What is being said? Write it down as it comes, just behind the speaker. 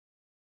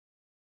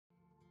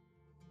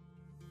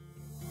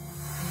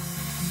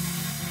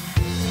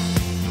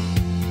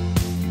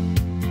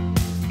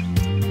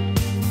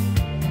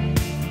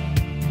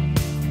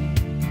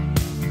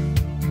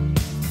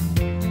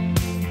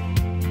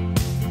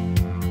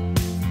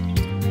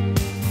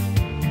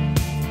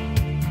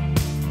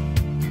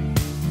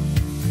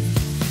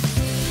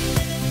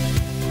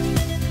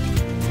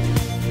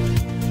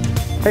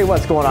Hey,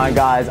 what's going on,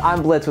 guys?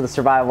 I'm Blitz with the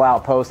Survival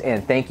Outpost,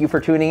 and thank you for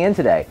tuning in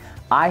today.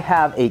 I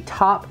have a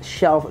top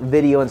shelf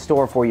video in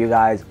store for you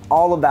guys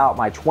all about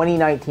my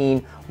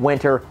 2019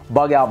 winter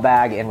bug out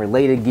bag and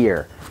related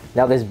gear.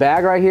 Now this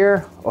bag right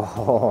here,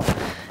 oh,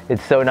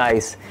 it's so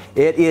nice.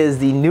 It is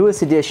the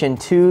newest addition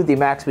to the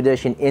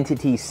Maxpedition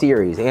Entity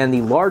series and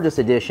the largest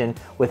edition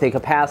with a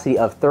capacity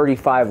of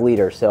 35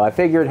 liters. So I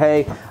figured,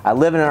 hey, I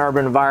live in an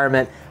urban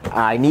environment.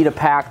 I need a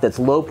pack that's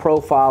low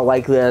profile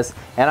like this,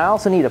 and I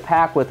also need a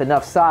pack with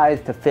enough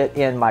size to fit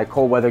in my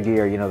cold weather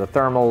gear, you know, the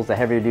thermals, the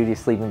heavier duty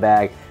sleeping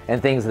bag,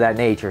 and things of that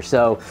nature.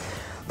 So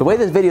the way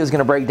this video is going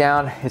to break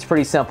down, it's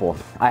pretty simple.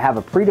 I have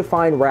a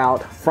predefined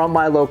route from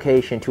my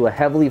location to a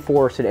heavily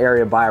forested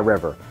area by a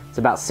river. It's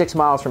about 6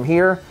 miles from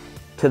here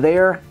to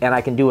there, and I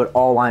can do it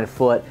all on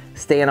foot,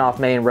 staying off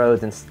main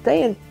roads and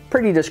staying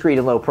pretty discreet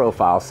and low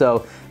profile.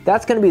 So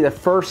that's going to be the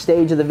first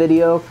stage of the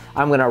video.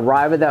 I'm going to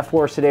arrive at that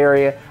forested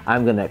area.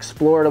 I'm going to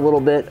explore it a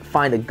little bit,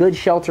 find a good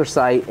shelter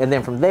site, and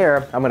then from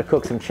there, I'm going to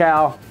cook some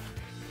chow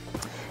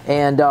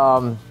and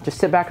just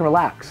sit back and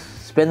relax.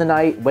 Spend the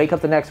night, wake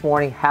up the next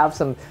morning, have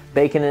some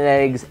bacon and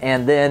eggs,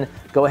 and then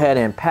go ahead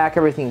and pack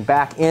everything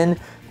back in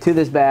to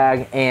this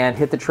bag and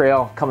hit the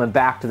trail coming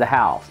back to the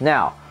house.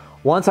 Now,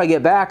 once I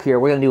get back here,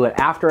 we're going to do an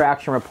after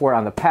action report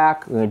on the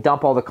pack. We're going to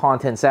dump all the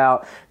contents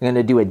out. We're going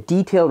to do a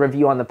detailed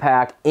review on the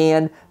pack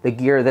and the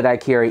gear that I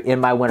carry in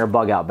my winter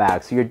bug out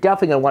bag. So you're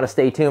definitely going to want to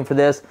stay tuned for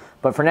this.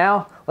 But for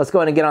now, let's go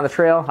ahead and get on the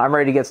trail. I'm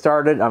ready to get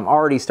started. I'm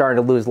already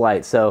starting to lose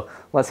light, so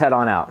let's head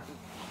on out.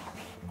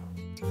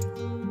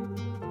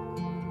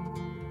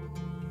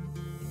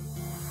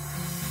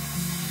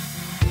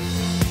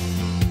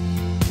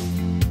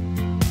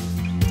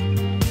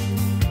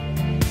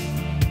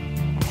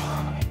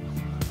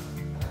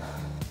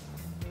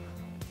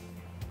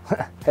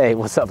 Hey,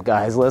 what's up,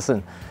 guys?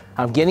 Listen,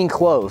 I'm getting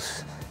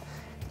close.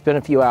 It's been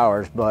a few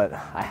hours, but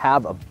I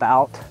have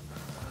about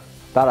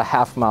a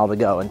half mile to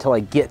go until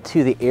I get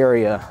to the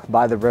area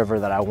by the river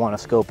that I want to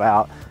scope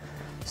out.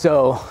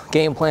 So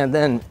game plan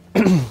then,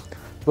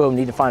 boom,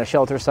 need to find a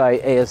shelter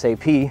site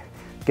ASAP,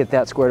 get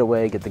that squared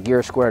away, get the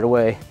gear squared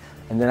away,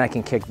 and then I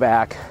can kick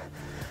back,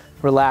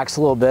 relax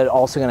a little bit.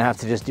 Also gonna have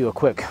to just do a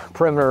quick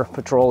perimeter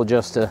patrol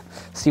just to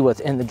see what's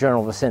in the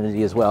general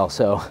vicinity as well.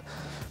 So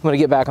I'm gonna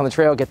get back on the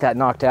trail, get that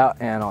knocked out,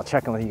 and I'll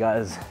check in with you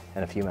guys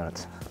in a few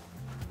minutes.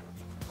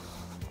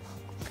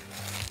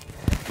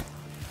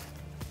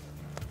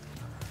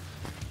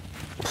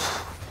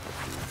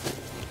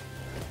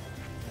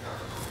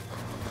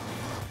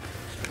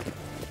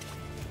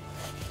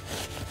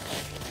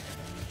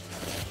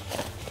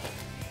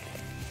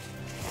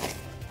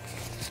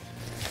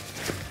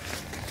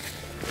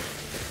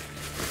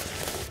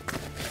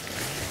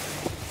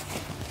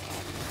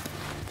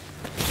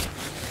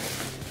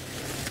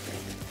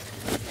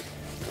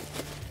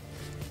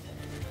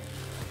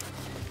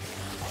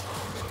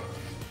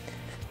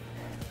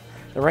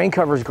 The rain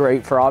cover is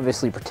great for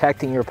obviously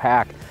protecting your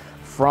pack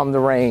from the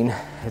rain.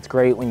 It's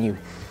great when you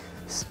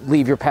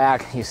leave your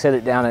pack, you set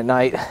it down at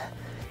night,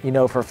 you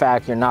know for a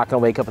fact you're not going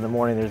to wake up in the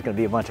morning, there's going to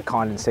be a bunch of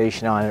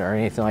condensation on it or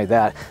anything like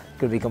that. It's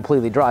going to be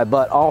completely dry,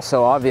 but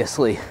also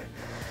obviously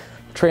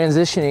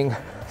transitioning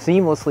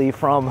seamlessly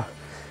from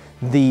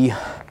the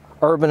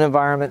urban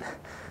environment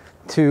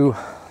to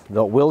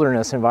the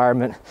wilderness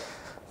environment.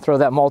 Throw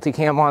that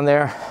multicam on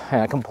there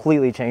and it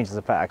completely changes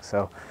the pack.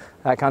 So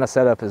that kind of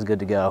setup is good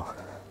to go.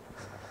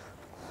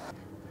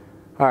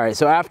 All right,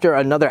 so after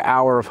another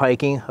hour of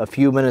hiking, a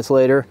few minutes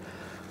later,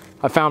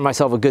 I found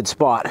myself a good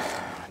spot.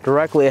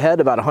 Directly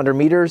ahead, about 100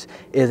 meters,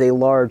 is a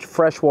large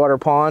freshwater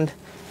pond.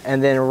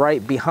 And then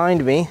right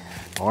behind me,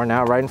 or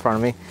now right in front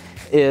of me,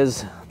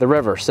 is the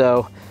river.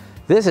 So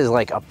this is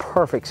like a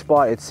perfect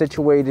spot. It's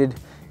situated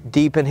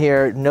deep in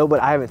here.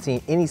 I haven't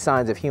seen any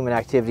signs of human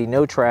activity,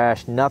 no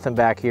trash, nothing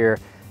back here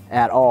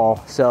at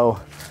all. So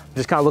I'm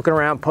just kind of looking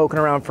around, poking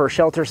around for a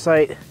shelter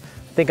site.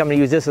 I think I'm gonna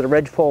use this as a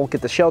ridge pole,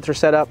 get the shelter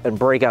set up, and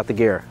break out the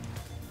gear.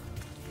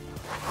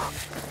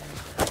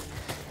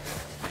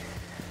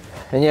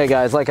 And yeah,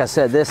 guys, like I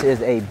said, this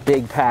is a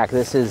big pack.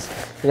 This is,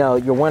 you know,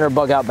 your winter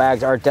bug out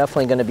bags are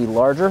definitely gonna be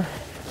larger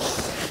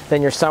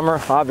than your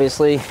summer.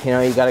 Obviously, you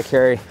know, you gotta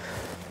carry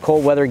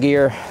cold weather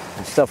gear,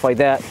 stuff like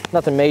that.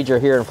 Nothing major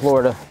here in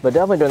Florida, but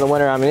definitely during the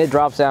winter, I mean, it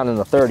drops down in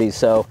the 30s,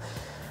 so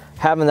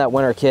having that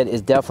winter kit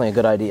is definitely a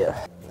good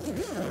idea.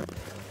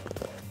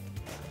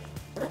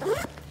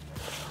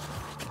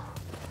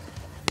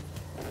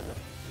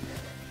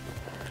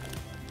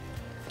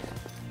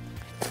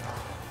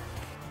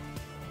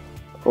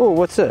 Oh,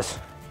 what's this?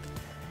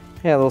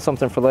 Yeah, a little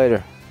something for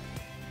later.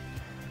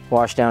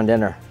 Wash down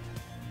dinner.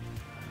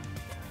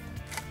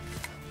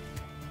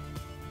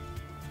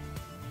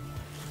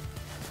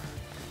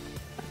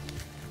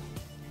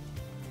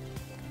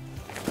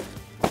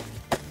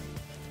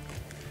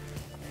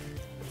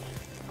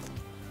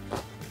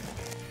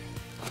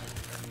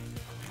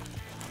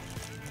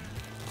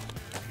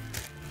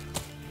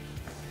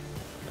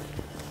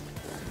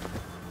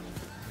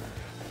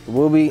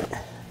 Whoopee,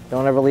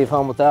 don't ever leave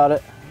home without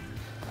it.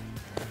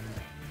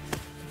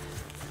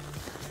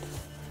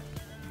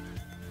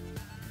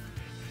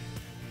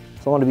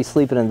 So I want to be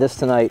sleeping in this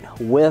tonight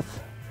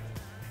with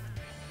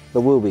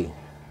the Wooby.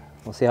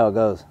 We'll see how it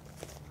goes.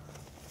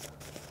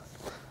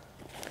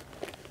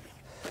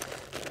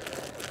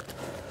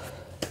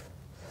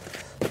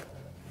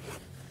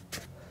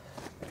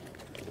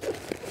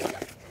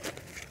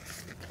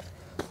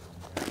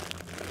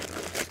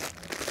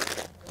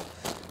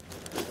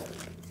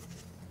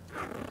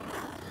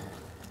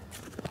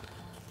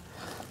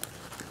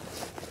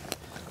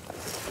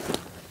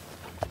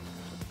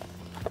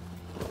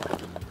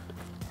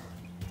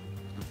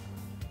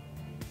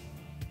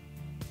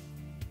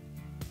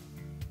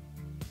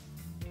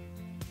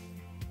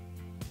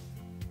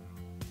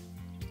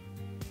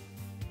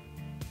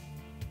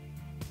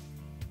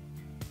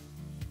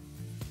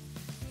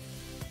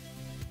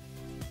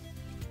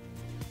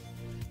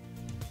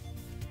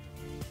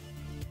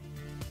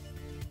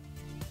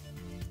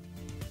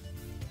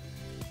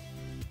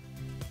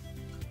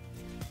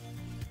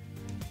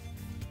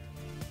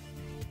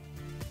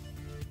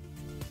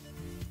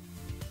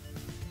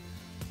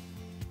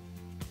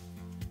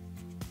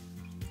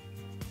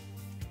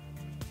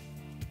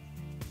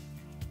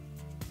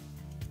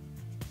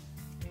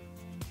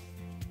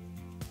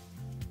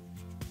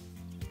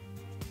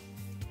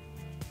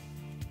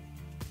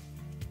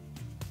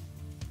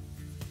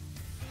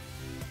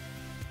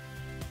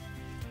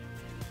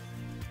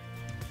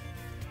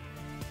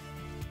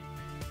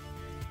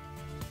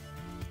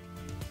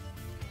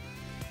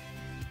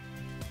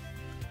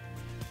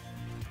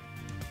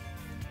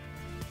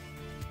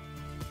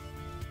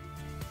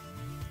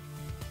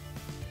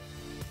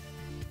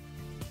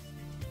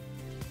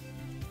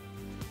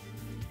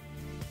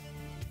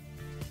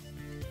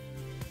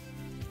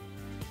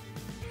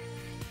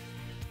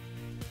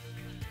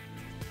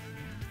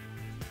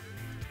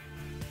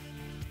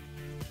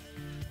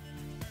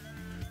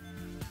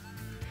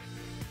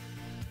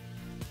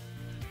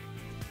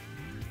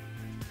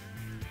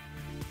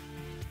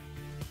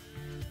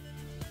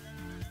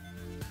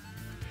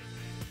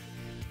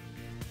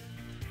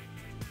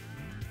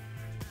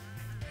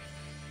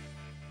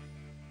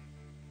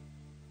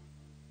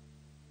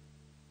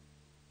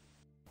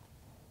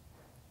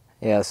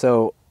 Yeah,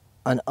 so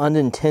an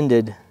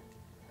unintended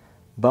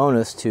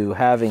bonus to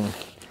having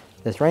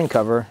this rain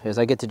cover is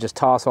I get to just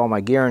toss all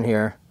my gear in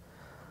here,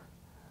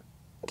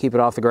 keep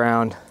it off the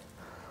ground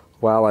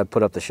while I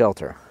put up the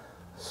shelter.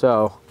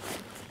 So,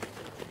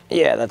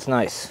 yeah, that's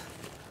nice.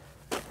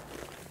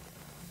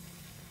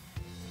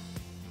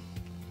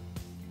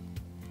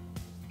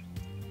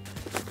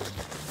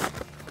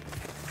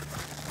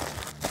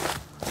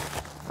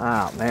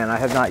 Oh man, I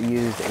have not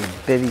used a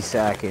bivy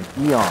sack in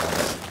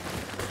eons.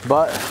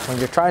 But when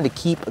you're trying to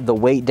keep the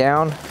weight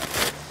down,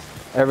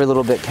 every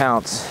little bit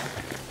counts.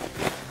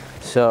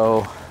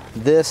 So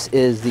this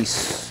is the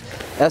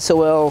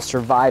SOL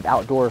Survive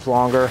Outdoors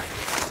Longer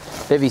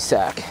bivy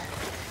sack.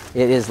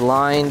 It is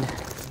lined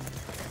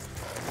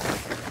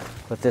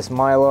with this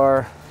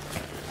Mylar,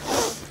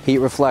 heat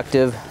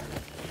reflective.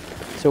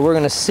 So we're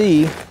gonna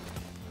see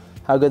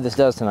how good this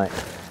does tonight.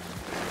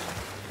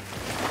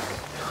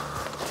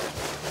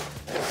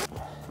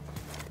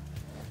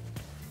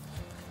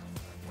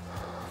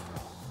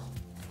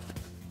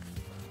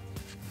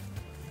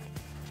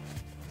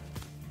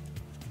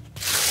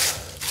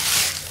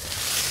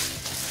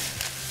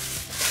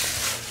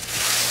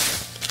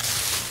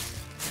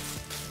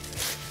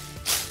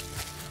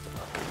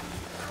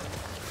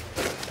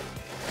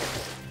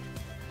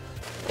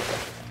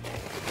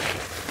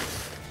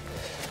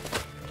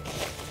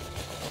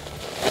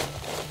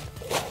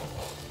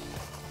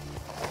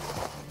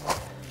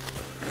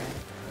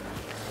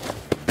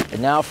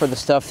 And now for the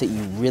stuff that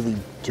you really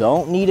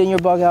don't need in your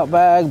bug out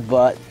bag,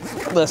 but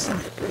listen,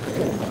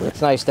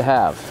 it's nice to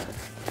have.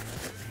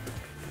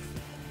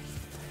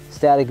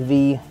 Static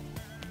V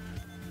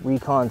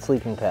Recon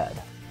sleeping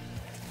pad.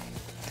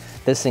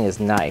 This thing is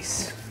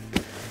nice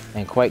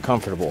and quite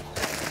comfortable.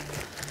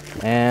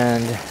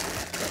 And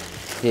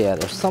yeah,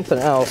 there's something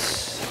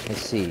else.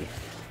 Let's see.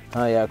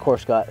 Oh yeah, of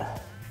course, got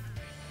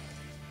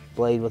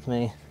Blade with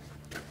me.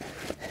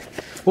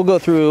 We'll go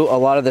through a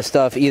lot of this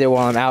stuff either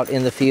while I'm out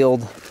in the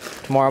field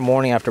tomorrow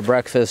morning after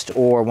breakfast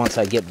or once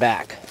I get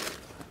back.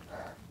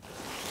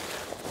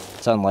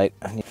 Sunlight.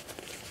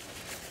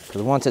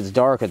 Because once it's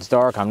dark, it's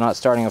dark. I'm not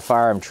starting a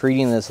fire. I'm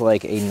treating this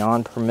like a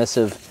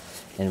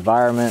non-permissive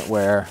environment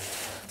where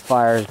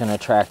fire is going to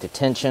attract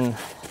attention.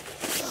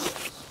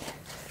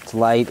 It's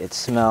light, it's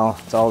smell,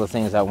 it's all the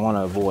things I want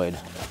to avoid.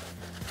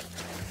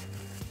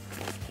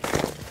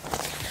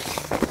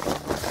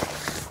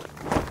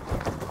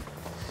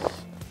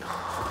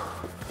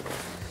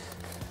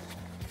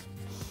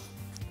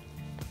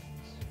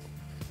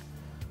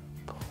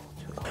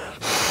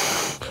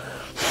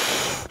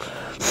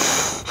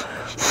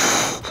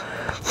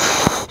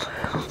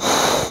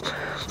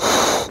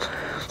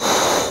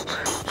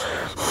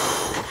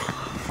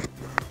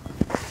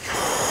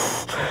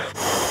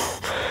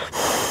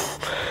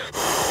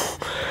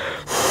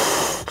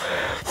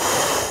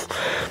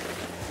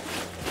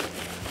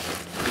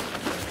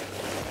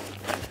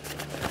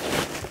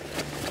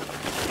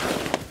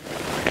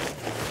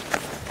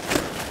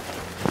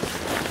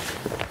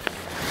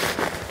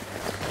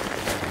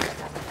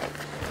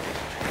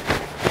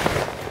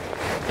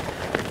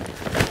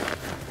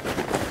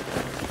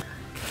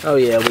 Oh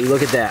yeah, we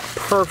look at that.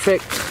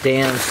 Perfect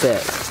damn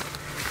fit.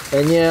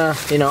 And yeah,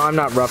 you know, I'm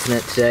not roughing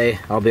it today,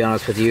 I'll be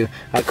honest with you.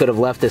 I could have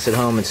left this at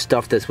home and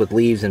stuffed this with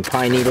leaves and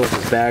pine needles,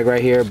 this bag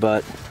right here,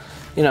 but,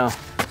 you know,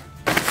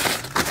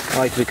 I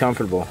like to be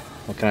comfortable.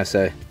 What can I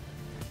say?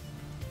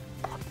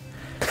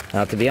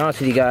 Now, to be honest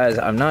with you guys,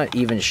 I'm not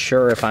even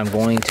sure if I'm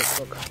going to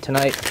cook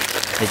tonight.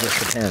 It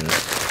just depends.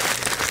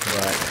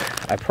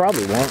 But I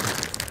probably won't.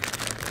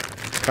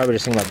 Probably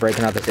just thinking about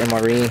breaking out this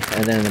MRE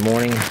and then in the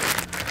morning,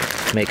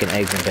 making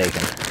eggs and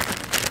bacon.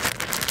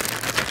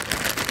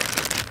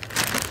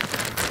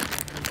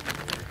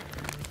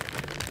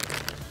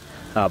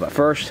 But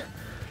first,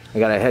 I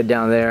gotta head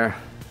down there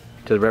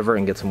to the river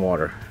and get some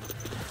water.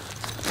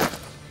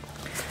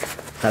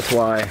 That's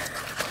why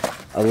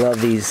I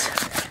love these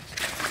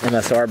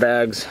MSR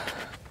bags.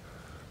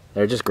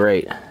 They're just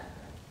great.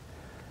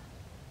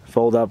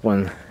 Fold up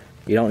when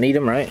you don't need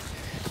them, right?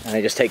 And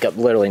they just take up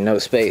literally no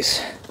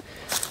space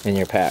in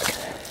your pack.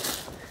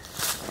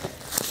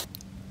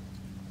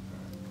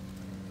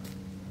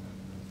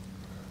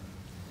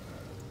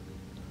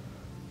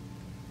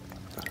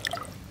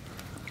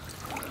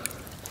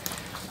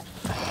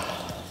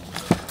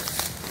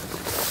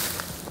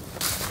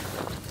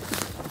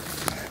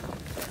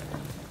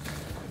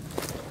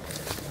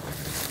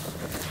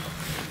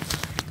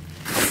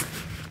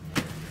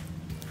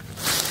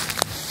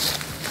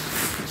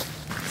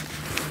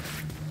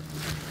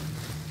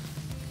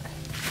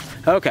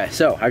 Okay,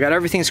 so I got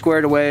everything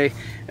squared away,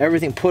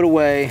 everything put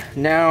away.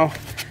 Now,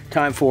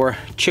 time for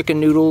chicken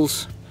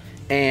noodles,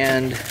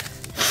 and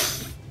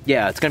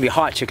yeah, it's gonna be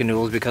hot chicken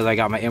noodles because I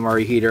got my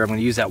MRE heater. I'm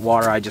gonna use that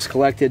water I just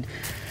collected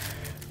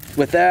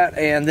with that,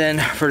 and then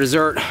for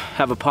dessert,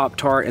 have a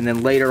Pop-Tart, and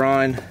then later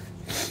on,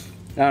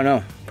 I don't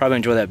know, probably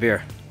enjoy that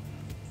beer.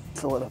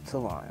 Fill it up to the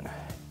line.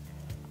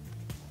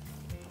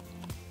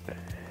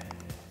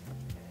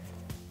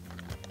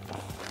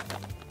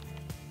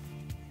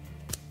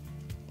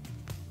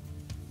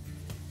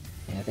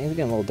 I think it's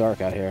getting a little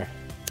dark out here.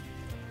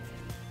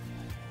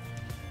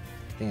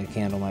 I think a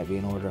candle might be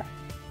in order.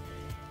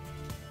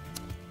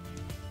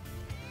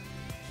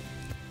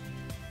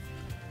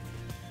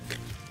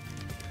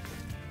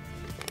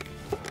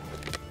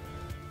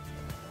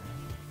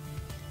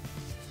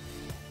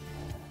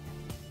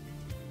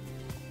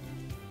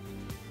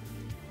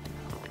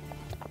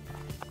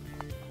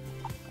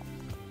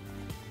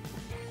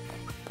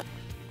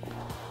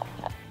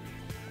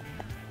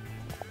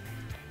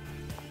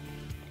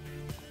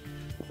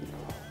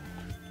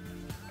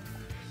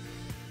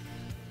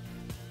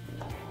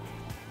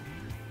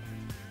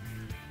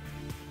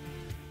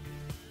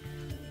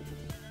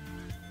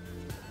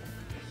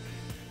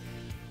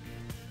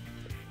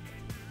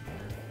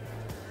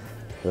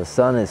 The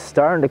sun is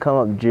starting to come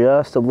up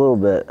just a little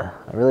bit.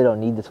 I really don't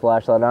need this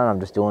flashlight on. I'm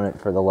just doing it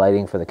for the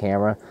lighting for the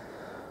camera.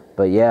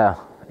 But yeah,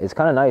 it's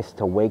kind of nice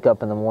to wake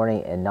up in the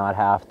morning and not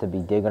have to be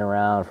digging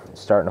around,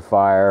 starting a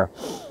fire,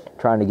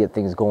 trying to get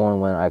things going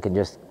when I can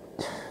just,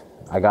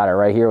 I got it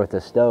right here with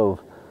the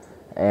stove.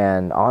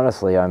 And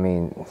honestly, I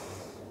mean,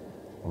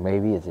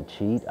 maybe it's a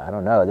cheat. I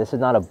don't know. This is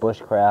not a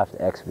bushcraft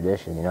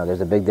expedition. You know,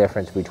 there's a big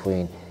difference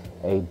between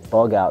a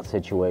bug out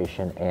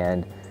situation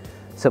and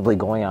simply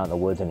going out in the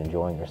woods and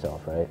enjoying yourself,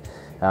 right?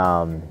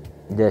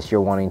 This,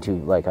 you're wanting to,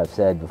 like I've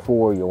said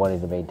before, you're wanting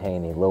to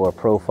maintain a lower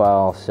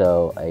profile,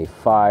 so a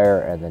fire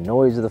and the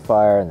noise of the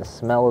fire and the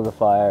smell of the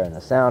fire and the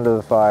sound of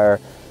the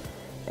fire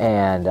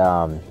and,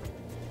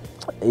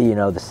 you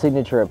know, the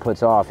signature it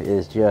puts off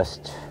is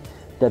just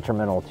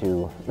detrimental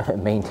to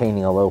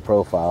maintaining a low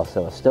profile.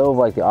 So a stove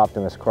like the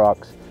Optimus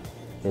Crux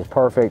is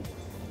perfect.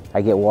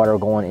 I get water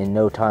going in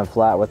no time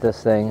flat with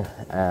this thing,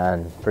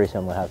 and pretty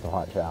soon we'll have some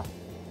hot chow.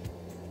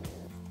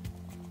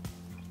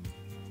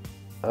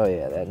 Oh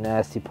yeah, that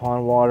nasty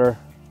pond water,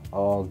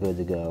 all good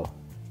to go.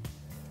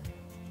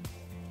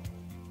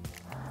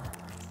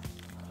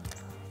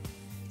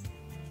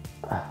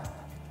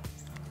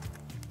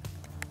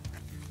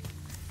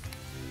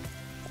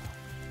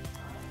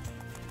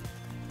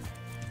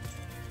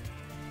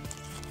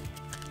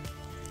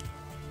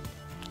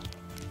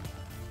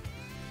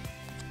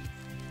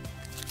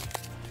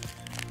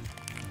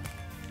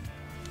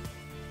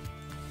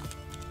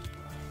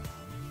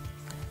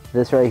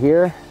 This right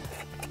here,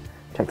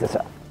 check this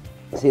out.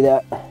 See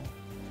that?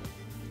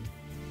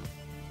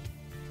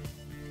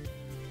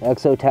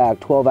 Exotac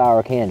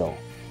 12-hour candle.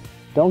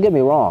 Don't get me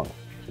wrong,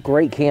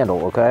 great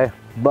candle, okay?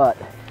 But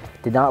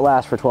did not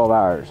last for 12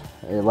 hours.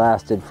 It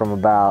lasted from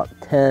about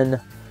 10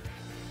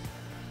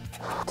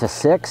 to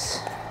 6,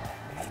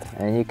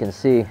 and you can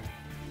see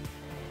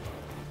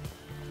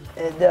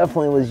it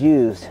definitely was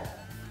used.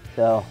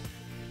 So,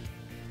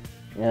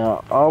 you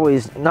know,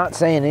 always not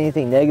saying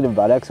anything negative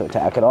about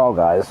Exotac at all,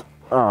 guys.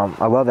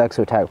 I love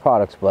Exotac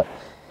products, but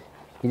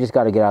you just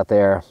got to get out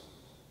there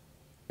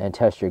and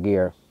test your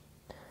gear.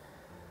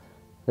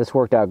 This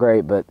worked out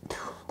great, but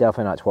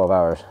definitely not 12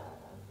 hours.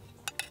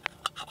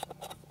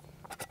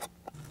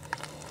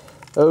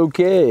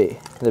 Okay,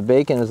 the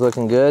bacon is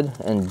looking good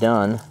and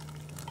done.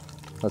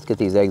 Let's get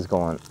these eggs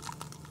going.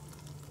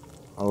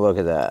 Oh, look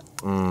at that.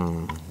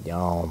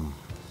 Yum.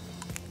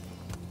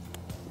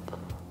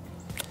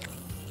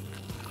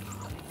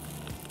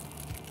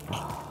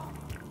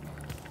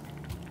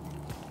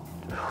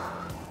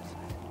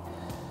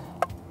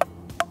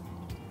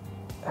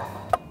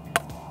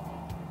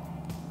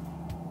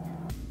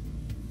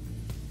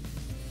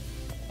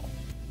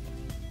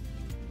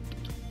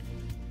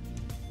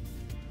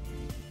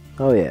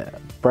 Oh yeah,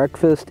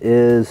 breakfast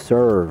is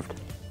served.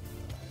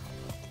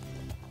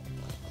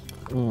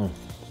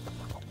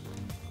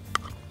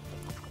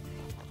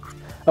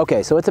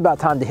 Okay, so it's about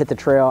time to hit the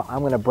trail.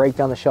 I'm gonna break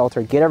down the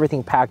shelter, get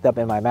everything packed up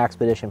in my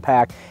Maxpedition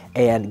pack,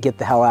 and get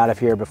the hell out of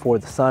here before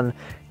the sun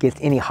gets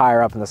any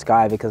higher up in the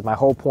sky, because my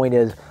whole point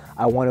is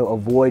I want to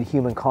avoid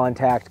human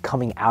contact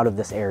coming out of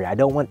this area. I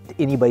don't want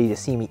anybody to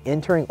see me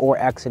entering or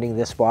exiting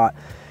this spot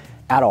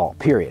at all,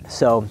 period.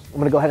 So I'm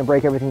gonna go ahead and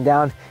break everything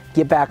down,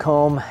 get back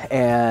home,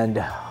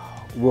 and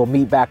we'll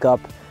meet back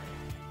up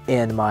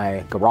in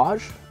my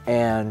garage,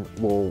 and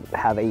we'll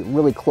have a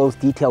really close,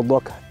 detailed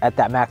look at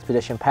that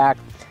Maxpedition pack,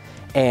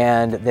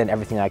 and then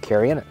everything I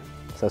carry in it.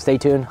 So stay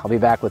tuned, I'll be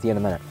back with you in a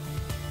minute.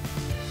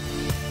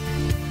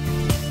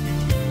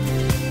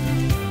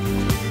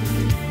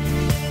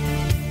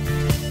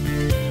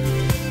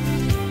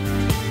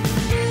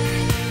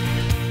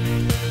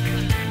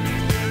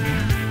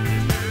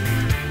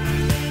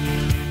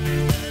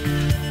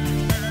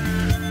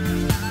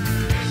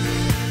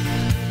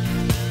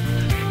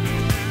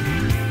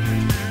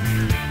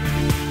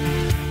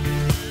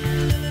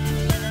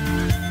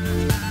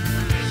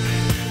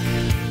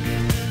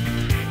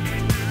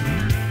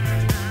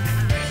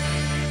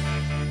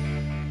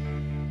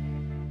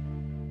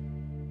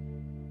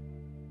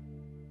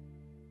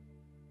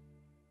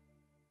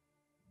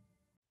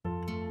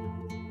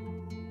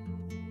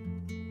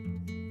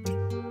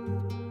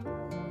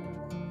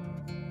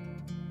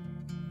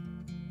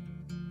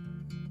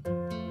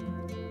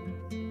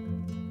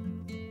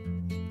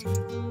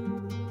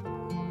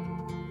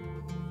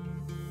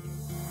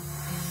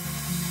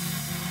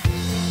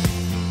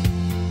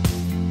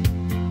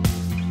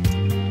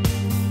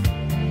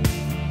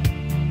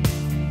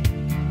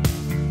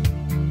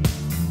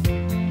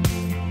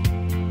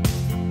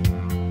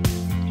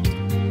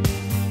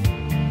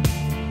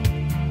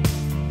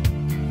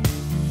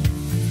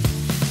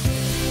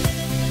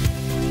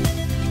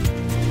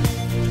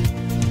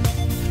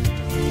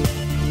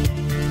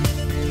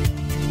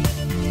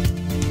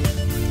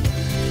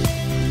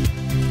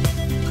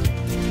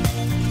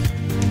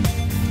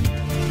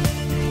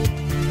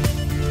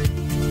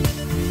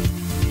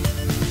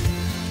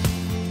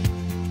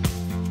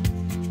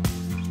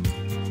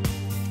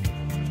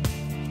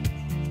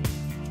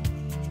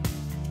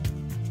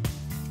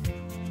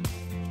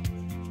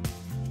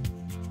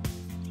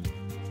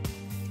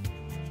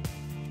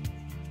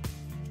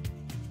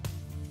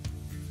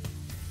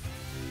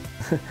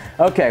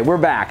 Okay, we're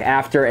back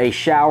after a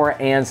shower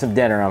and some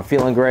dinner. I'm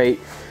feeling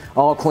great,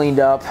 all cleaned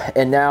up,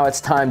 and now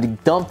it's time to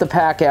dump the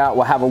pack out.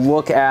 We'll have a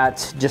look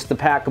at just the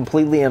pack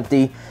completely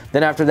empty.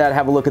 Then after that,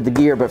 have a look at the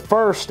gear. But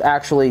first,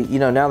 actually, you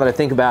know, now that I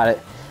think about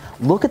it,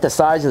 look at the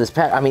size of this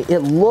pack. I mean, it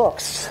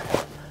looks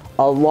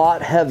a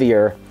lot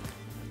heavier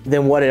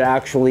than what it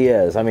actually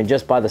is. I mean,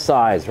 just by the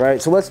size,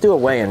 right? So let's do a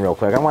weigh-in real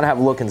quick. I want to have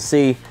a look and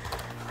see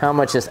how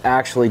much this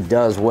actually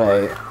does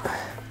weigh,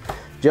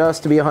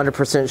 just to be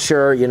 100%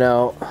 sure, you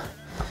know.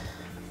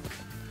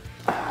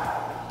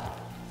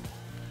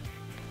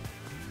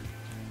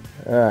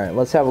 All right,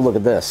 let's have a look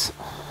at this.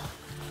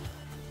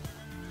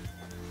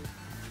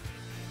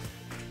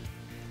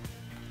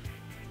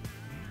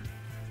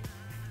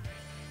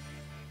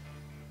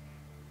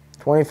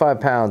 $25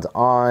 pounds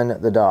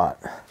on the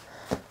dot.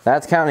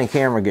 That's counting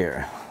camera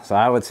gear. So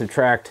I would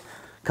subtract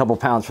a couple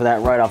pounds for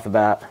that right off the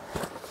bat.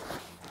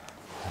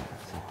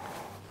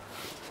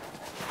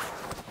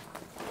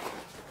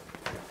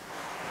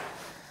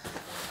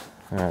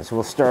 All right, so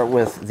we'll start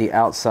with the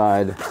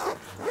outside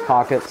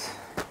pockets.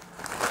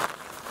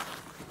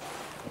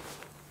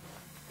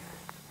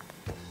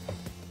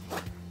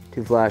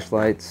 Two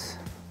flashlights,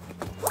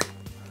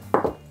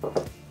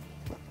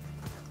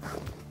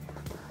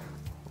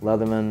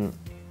 Leatherman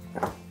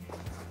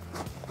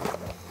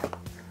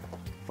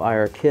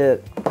fire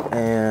kit,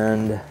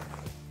 and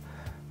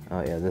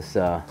oh yeah,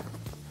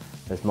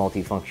 this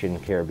multi-function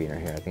carabiner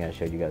here. I think I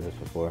showed you guys this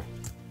before.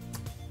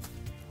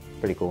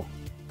 Pretty cool.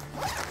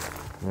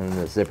 And then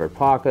the zippered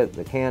pocket,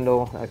 the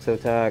candle,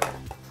 Exotac,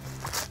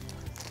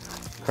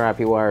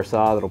 crappy wire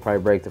saw that'll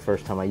probably break the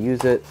first time I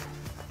use it,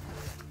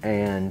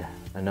 and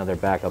another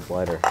backup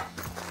lighter.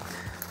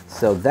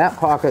 So that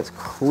pocket's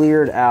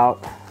cleared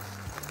out.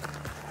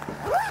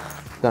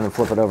 Gonna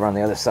flip it over on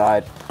the other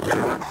side.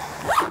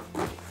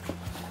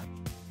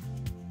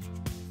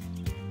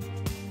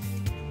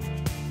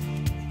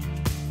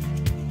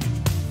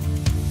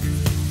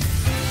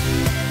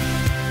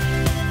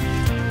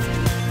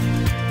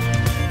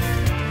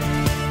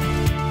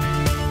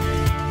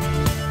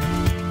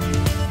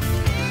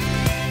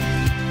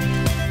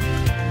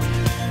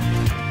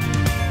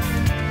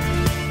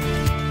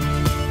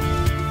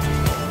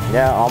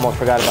 Yeah, almost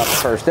forgot about the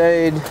first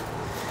aid.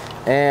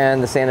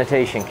 and the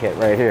sanitation kit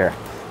right here.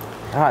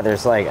 God,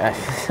 there's like,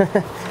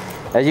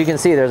 as you can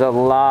see, there's a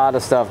lot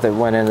of stuff that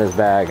went in this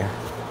bag.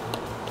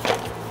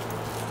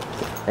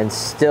 And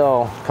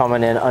still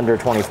coming in under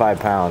 25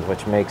 pounds,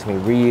 which makes me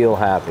real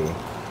happy.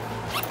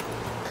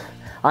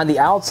 On the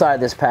outside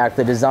of this pack,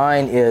 the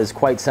design is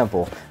quite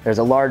simple. There's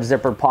a large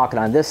zippered pocket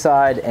on this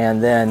side,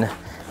 and then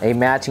a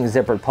matching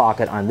zippered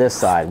pocket on this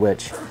side,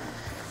 which,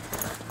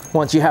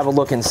 once you have a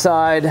look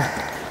inside,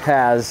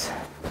 has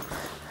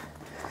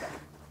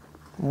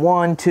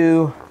 1,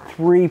 2,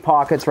 3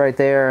 pockets right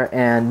there,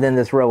 and then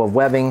this row of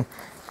webbing.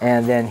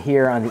 And then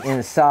here on the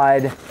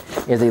inside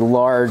is a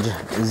large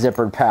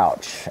zippered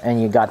pouch. And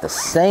you got the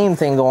same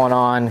thing going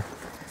on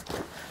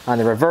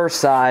the reverse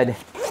side.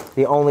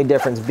 The only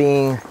difference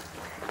being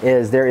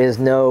is there is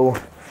no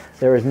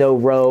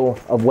row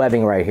of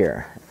webbing right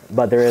here,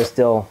 but there is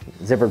still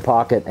zippered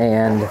pocket,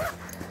 and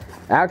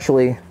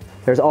actually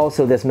there's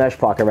also this mesh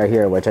pocket right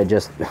here, which I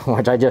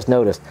just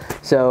noticed.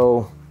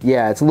 So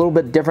yeah, it's a little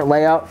bit different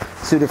layout,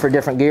 suited for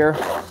different gear.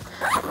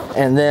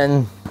 And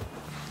then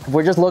if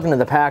we're just looking at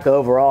the pack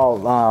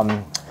overall,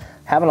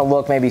 having a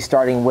look maybe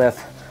starting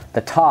with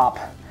the top,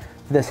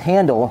 this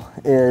handle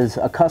is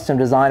a custom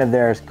design of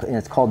theirs, and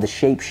it's called the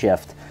Shape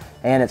Shift.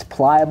 And it's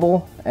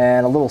pliable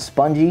and a little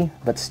spongy,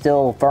 but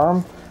still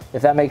firm,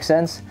 if that makes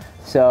sense.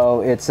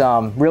 So it's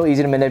real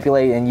easy to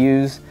manipulate and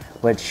use,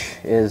 which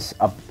is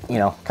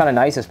kind of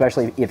nice,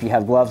 especially if you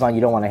have gloves on.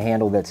 You don't want a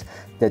handle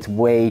that's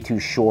way too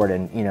short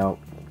and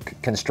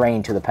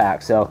constrained to the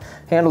pack. So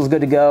handle's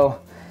good to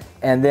go.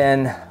 And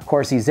then of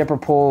course these zipper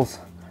pulls,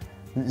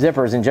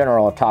 zippers in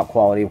general are top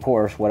quality, of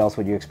course. What else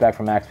would you expect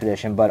from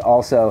Maxpedition? But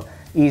also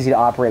easy to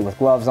operate with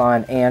gloves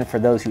on. And for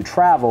those who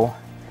travel,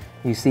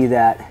 you see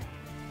that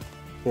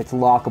it's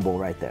lockable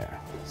right there.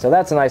 So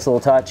that's a nice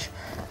little touch.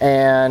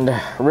 And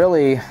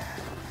really,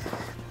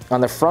 on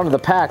the front of the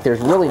pack, there's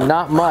really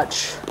not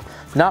much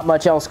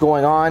else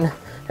going on,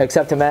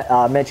 except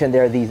to mention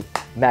there are these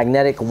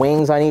magnetic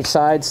wings on each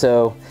side.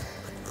 So,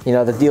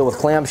 the deal with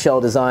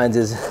clamshell designs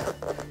is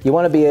you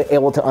want to be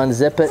able to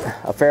unzip it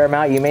a fair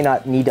amount. You may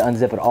not need to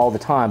unzip it all the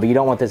time, but you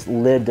don't want this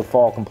lid to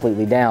fall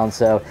completely down.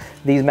 So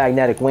these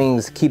magnetic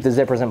wings keep the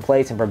zippers in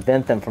place and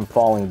prevent them from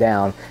falling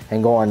down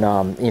and going,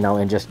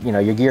 and just,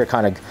 your gear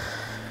kind of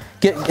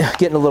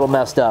getting a little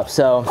messed up.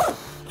 So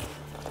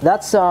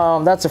that's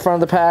the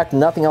front of the pack.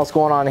 Nothing else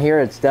going on here.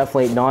 It's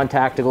definitely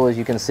non-tactical, as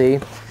you can see.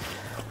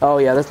 Oh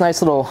yeah, this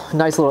nice little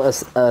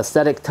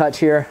aesthetic touch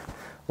here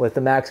with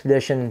the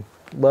Maxpedition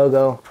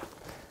logo.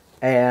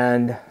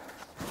 And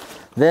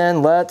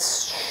then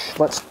let's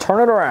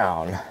turn it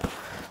around.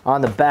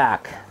 On the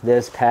back,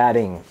 this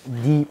padding,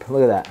 deep,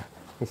 look at that.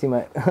 You see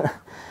my,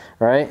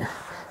 right?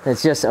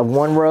 It's just a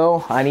one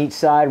row on each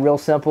side, real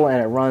simple, and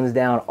it runs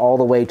down all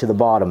the way to the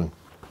bottom.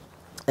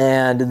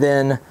 And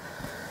then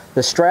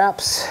the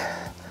straps,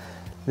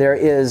 there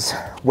is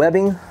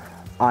webbing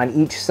on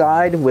each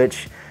side,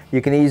 which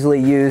you can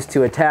easily use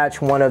to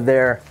attach one of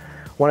their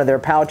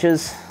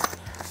pouches,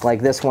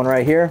 like this one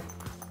right here,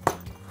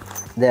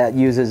 that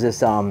uses this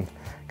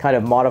kind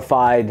of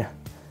modified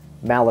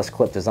malice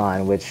clip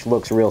design, which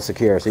looks real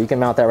secure. So you can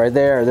mount that right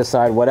there, or this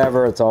side,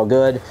 whatever, it's all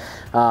good.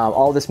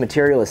 All this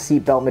material is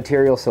seatbelt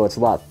material, so it's a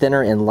lot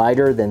thinner and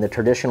lighter than the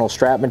traditional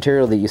strap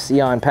material that you see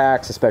on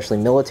packs, especially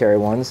military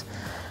ones.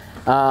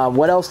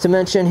 What else to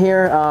mention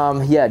here?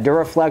 Yeah,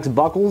 Duraflex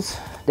buckles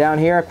down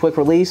here, quick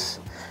release.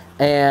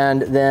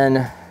 And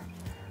then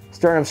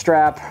sternum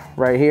strap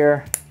right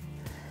here.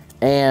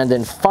 And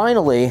then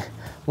finally,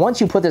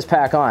 once you put this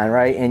pack on,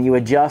 right, and you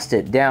adjust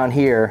it down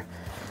here,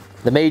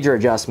 the major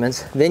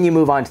adjustments, then you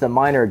move on to the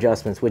minor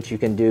adjustments, which you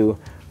can do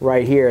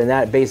right here, and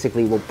that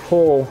basically will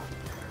pull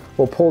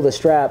the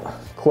strap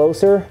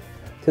closer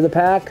to the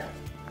pack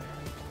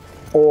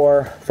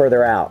or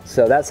further out.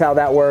 So that's how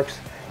that works.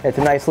 It's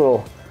a nice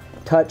little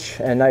touch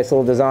and nice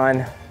little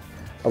design.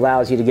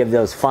 Allows you to give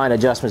those fine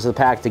adjustments to the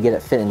pack to get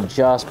it fitting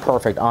just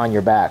perfect on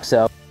your back.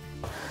 So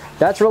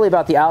that's really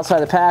about the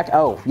outside of the pack.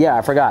 Oh yeah,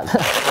 I forgot.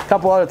 A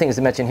couple other things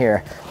to mention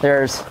here.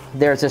 There's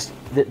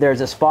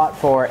a spot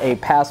for a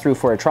pass-through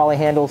for a trolley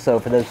handle. So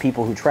for those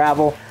people who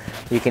travel,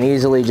 you can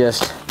easily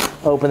just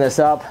open this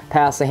up,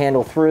 pass the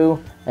handle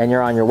through, and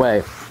you're on your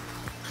way.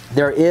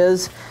 There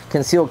is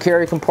concealed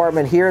carry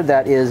compartment here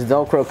that is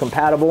Velcro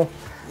compatible,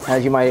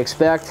 as you might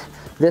expect.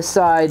 This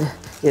side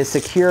is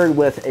secured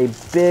with a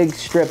big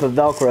strip of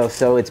Velcro,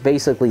 so it's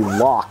basically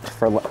locked,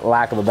 for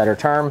lack of a better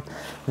term.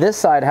 This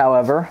side,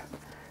 however,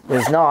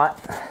 is not.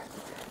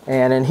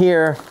 And in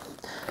here,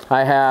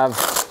 I have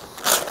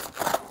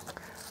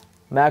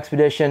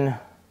Maxpedition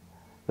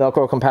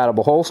Velcro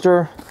compatible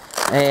holster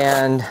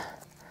and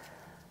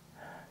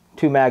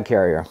 2 mag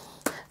carrier.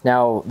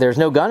 Now, there's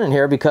no gun in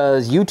here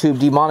because YouTube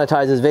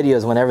demonetizes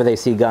videos whenever they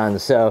see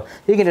guns. So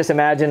you can just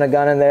imagine a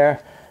gun in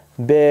there.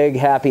 Big,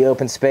 happy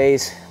open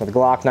space with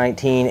Glock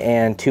 19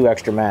 and 2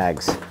 extra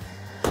mags.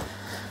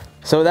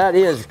 So that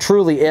is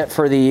truly it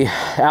for the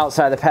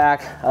outside of the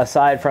pack,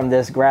 aside from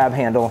this grab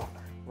handle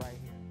right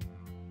here.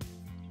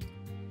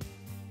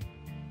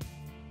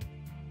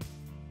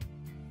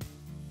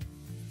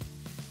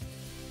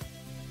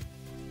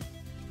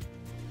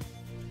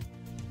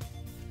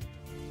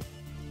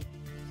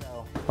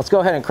 let's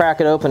go ahead and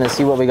crack it open and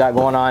see what we got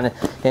going on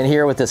in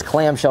here with this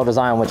clamshell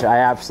design, which I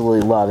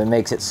absolutely love. It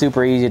makes it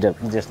super easy to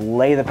just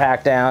lay the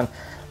pack down,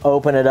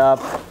 open it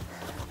up,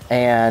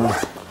 and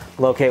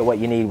locate what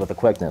you need with the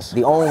quickness.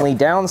 The only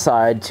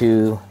downside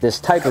to this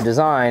type of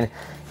design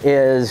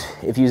is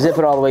if you zip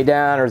it all the way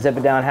down or zip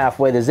it down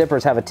halfway, the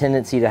zippers have a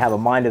tendency to have a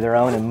mind of their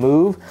own and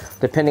move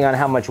depending on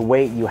how much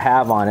weight you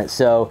have on it.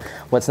 So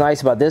what's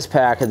nice about this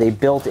pack is they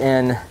built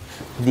in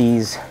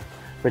these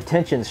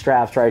retention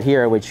straps right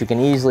here, which you can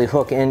easily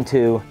hook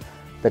into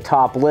the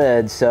top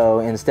lid. So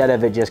instead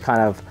of it just kind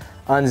of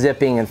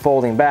unzipping and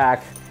folding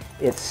back,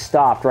 it's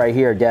stopped right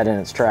here dead in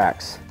its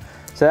tracks.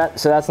 So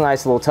that's a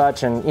nice little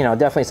touch, and you know,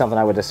 definitely something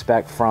I would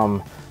expect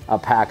from a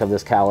pack of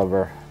this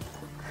caliber.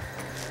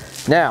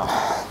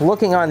 Now,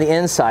 looking on the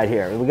inside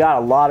here, we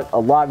got a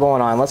lot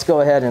going on. Let's go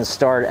ahead and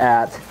start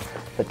at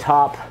the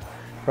top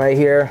right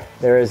here.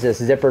 There is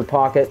this zippered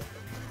pocket,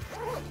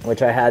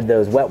 which I had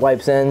those wet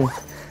wipes in.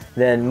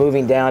 Then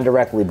moving down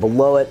directly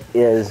below it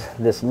is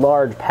this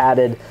large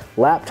padded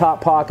laptop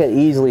pocket,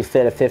 easily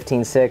fit a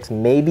 15.6,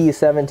 maybe a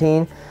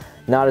 17,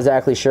 not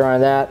exactly sure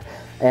on that.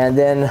 And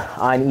then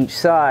on each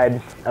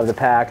side of the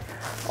pack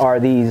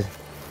are these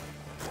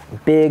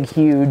big,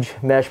 huge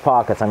mesh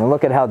pockets. I mean,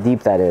 look at how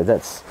deep that is.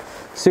 That's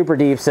super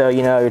deep. So,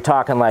 you know, you're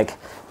talking like,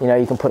 you know,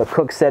 you can put a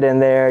cook set in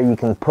there. You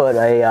can put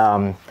a,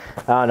 I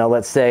don't know,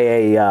 let's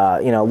say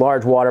a, you know,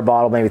 large water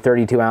bottle, maybe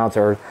 32 ounce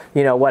or,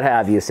 you know, what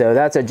have you. So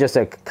that's just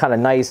a kind of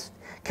nice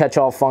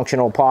catch-all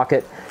functional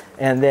pocket.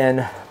 And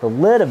then the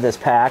lid of this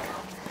pack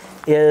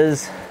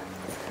is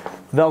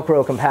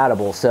Velcro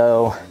compatible.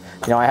 So,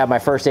 you know, I have my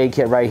first aid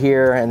kit right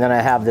here, and then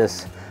I have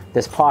this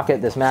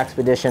pocket, this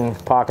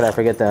Maxpedition pocket, I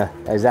forget the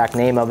exact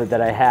name of it, that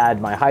I had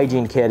my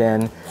hygiene kit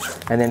in.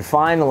 And then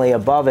finally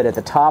above it at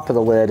the top of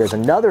the lid is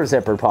another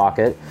zippered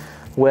pocket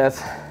with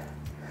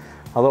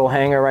a little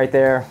hanger right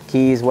there,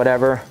 keys,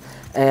 whatever.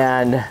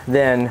 And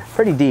then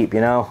pretty deep, you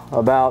know,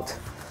 about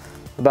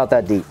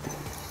that deep.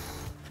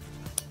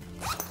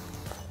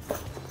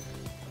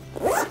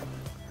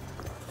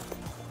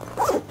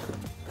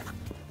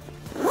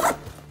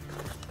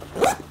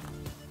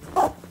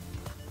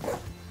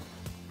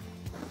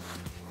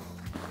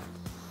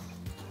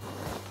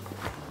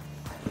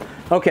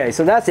 Okay,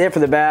 so that's it for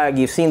the bag.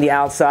 You've seen the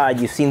outside,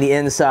 you've seen the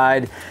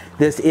inside.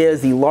 This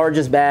is the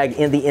largest bag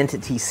in the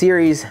Entity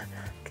series,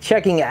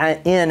 checking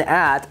in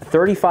at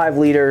 35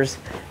 liters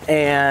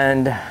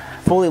and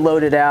fully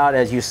loaded out,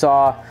 as you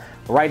saw,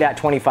 right at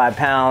 25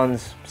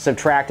 pounds,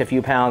 subtract a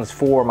few pounds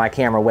for my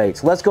camera weight.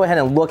 So let's go ahead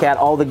and look at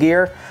all the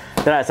gear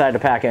that I decided to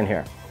pack in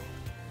here.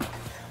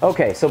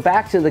 Okay, so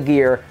back to the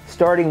gear,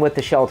 starting with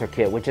the shelter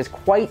kit, which is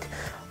quite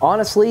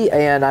honestly,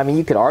 and I mean,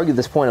 you could argue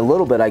this point a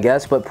little bit, I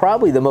guess, but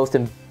probably the most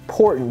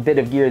important bit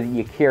of gear that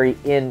you carry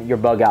in your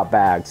bug out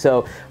bag.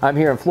 So I'm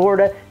here in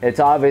Florida. It's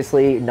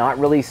obviously not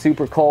really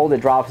super cold.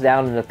 It drops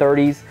down in the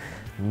 30s,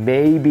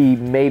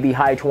 maybe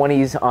high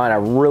 20s on a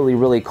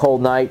really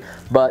cold night,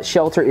 but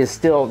shelter is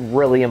still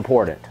really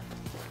important.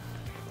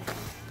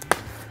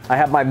 I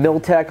have my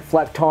Miltech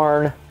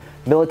Flectarn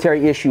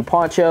military issue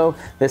poncho.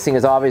 This thing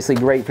is obviously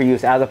great for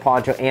use as a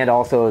poncho and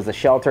also as a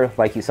shelter,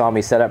 like you saw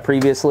me set up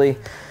previously.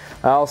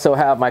 I also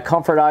have my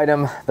comfort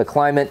item, the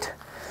Climate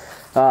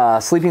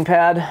sleeping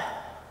pad.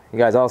 You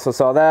guys also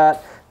saw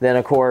that. Then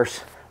of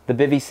course the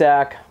bivy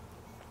sack,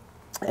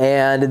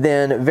 and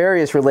then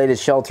various related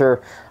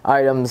shelter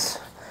items,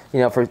 you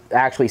know, for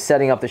actually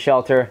setting up the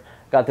shelter.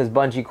 Got this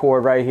bungee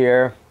cord right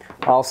here.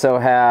 Also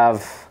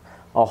have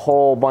a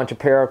whole bunch of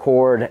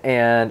paracord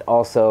and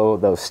also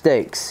those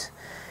stakes.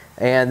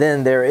 And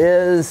then there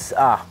is,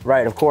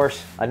 right, of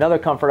course, another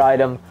comfort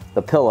item,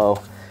 the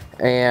pillow.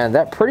 And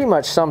that pretty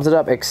much sums it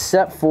up,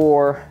 except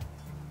for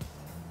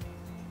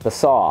the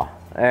saw.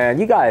 And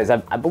you guys, I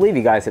believe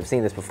you guys have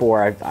seen this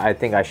before. I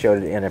think I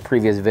showed it in a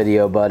previous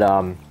video, but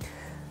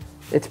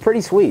it's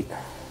pretty sweet.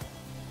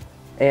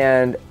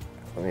 And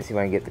let me see if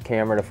I can get the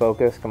camera to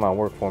focus. Come on,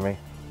 work for me.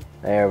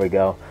 There we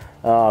go.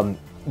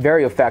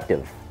 Very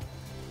effective.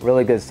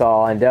 Really good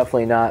saw, and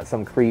definitely not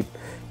some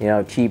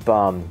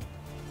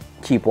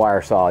cheap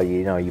wire saw,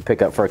 you know, you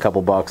pick up for a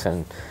couple bucks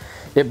and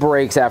it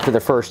breaks after the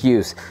first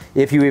use,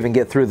 if you even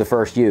get through the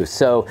first use.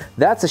 So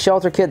that's the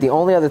shelter kit. The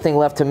only other thing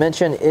left to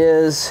mention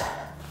is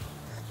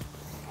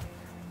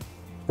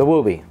the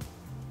Wooby.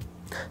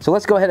 So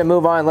let's go ahead and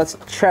move on. Let's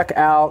check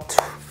out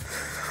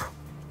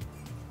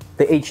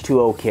the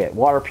H2O kit,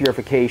 water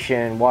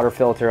purification, water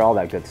filter, all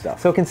that good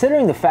stuff. So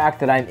considering the fact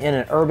that I'm in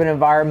an urban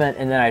environment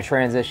and then I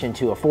transition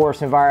to a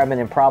forest environment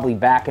and probably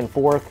back and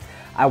forth,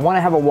 I want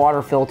to have a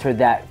water filter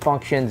that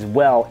functions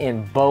well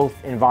in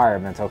both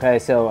environments, okay?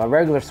 So a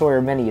regular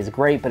Sawyer Mini is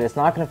great, but it's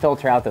not going to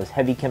filter out those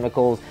heavy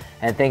chemicals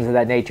and things of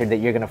that nature that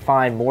you're going to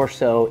find more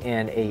so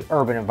in a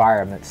urban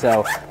environment.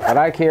 So what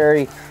I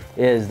carry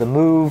is the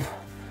Move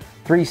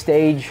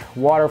 3-stage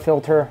water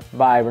filter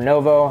by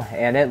Renovo,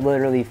 and it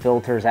literally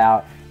filters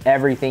out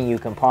everything you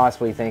can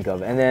possibly think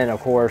of. And then of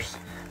course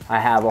I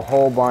have a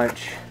whole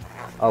bunch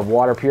of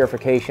water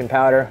purification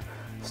powder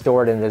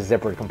stored in the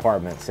zippered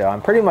compartment. So I'm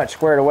pretty much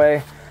squared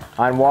away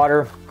on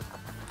water.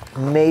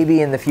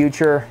 maybe in the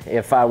future,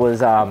 if I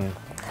was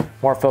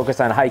more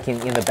focused on hiking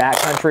in the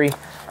backcountry,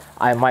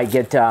 I might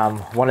get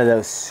one of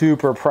those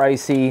super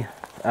pricey,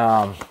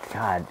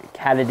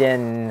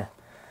 Katadin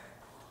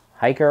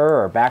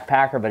hiker or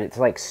backpacker, but it's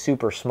like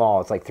super small.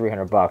 It's like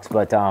 300 bucks.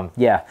 But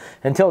yeah,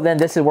 until then,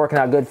 this is working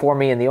out good for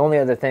me. And the only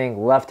other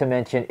thing left to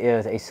mention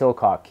is a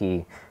Silcock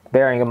key,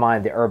 bearing in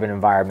mind the urban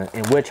environment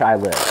in which I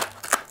live.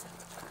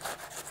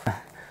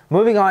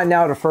 Moving on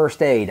now to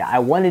first aid. I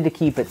wanted to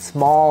keep it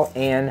small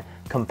and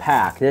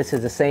compact. This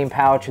is the same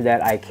pouch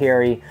that I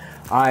carry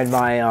on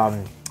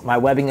my, my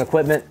webbing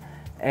equipment.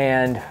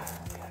 And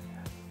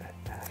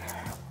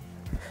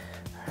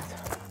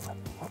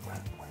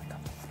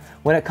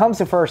when it comes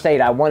to first aid,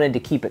 I wanted to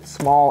keep it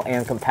small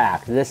and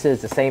compact. This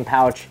is the same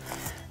pouch.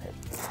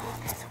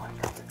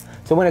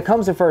 So when it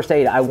comes to first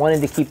aid, I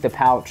wanted to keep the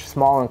pouch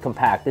small and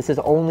compact. This is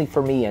only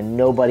for me and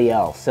nobody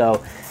else.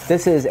 So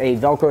this is a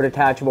Velcro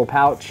detachable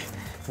pouch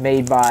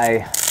made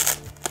by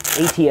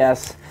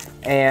ATS,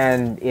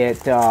 and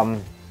it,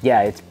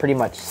 yeah, it's pretty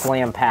much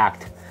slam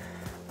packed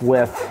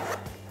with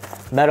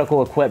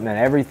medical equipment.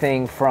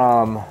 Everything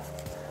from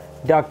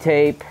duct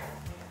tape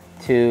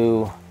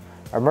to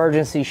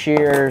emergency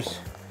shears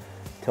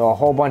to a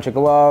whole bunch of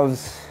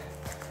gloves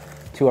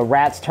to a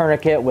rat's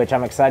tourniquet, which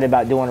I'm excited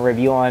about doing a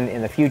review on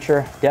in the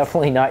future.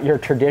 Definitely not your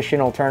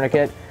traditional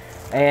tourniquet.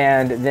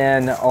 And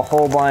then a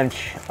whole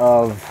bunch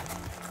of,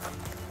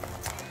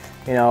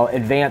 you know,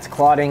 advanced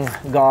clotting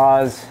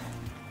gauze,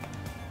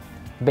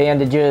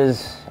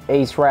 bandages,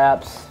 ace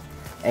wraps,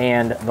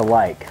 and the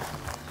like.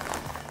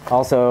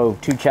 Also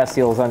 2 chest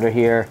seals under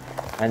here,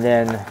 and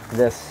then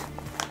this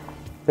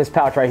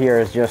pouch right here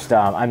is just,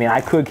 I mean, I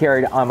could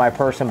carry it on my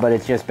person, but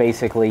it's just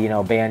basically, you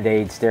know,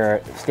 Band-Aids,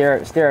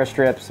 Steri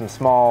strips, some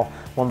small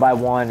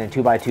 1x1 and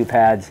 2x2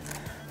 pads,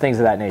 things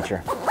of that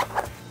nature.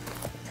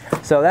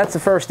 So that's the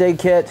first aid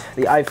kit,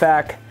 the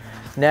IFAK.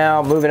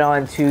 Now moving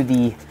on to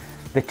the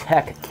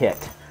tech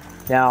kit.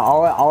 Now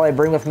all I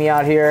bring with me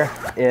out here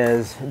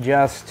is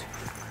just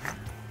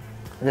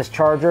this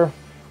charger.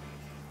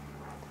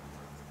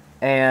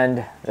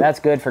 And that's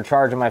good for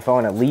charging my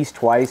phone at least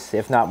twice,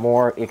 if not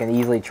more. It can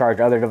easily charge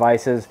other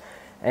devices.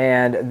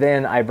 And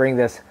then I bring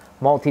this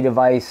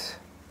multi-device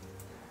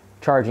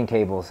charging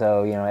cable.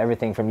 So, you know,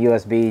 everything from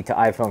USB to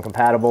iPhone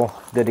compatible,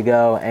 good to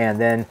go.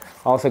 And then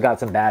also got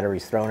some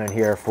batteries thrown in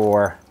here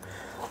for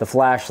the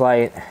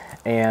flashlight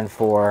and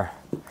for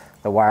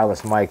the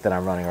wireless mic that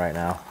I'm running right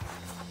now.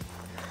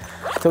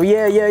 So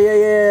yeah,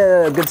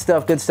 good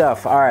stuff, good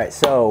stuff. All right,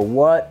 so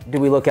what do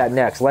we look at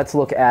next? Let's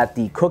look at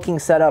the cooking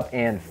setup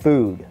and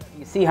food.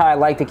 You see how I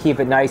like to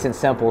keep it nice and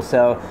simple.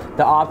 So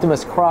the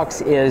Optimus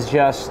Crux is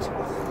just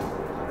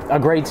a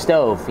great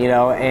stove, you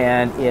know,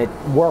 and it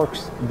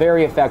works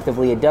very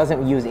effectively. It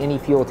doesn't use any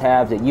fuel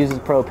tabs. It uses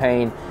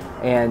propane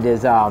and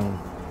is,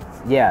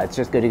 yeah, it's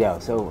just good to go.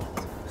 So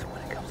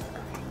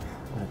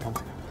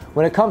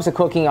when it comes to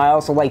cooking, I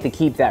also like to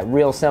keep that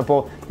real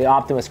simple. The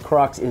Optimus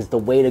Crux is the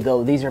way to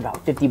go. These are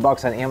about 50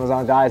 bucks on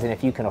Amazon, guys, and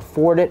if you can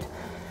afford it,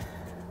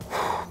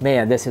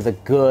 man, this is a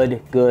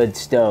good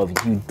stove.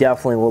 You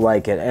definitely will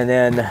like it. And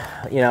then,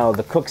 you know,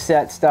 the cook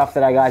set stuff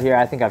that I got here,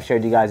 I think I've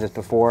showed you guys this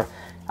before.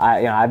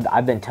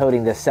 I've been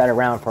toting this set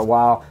around for a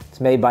while.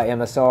 It's made by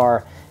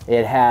MSR.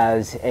 It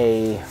has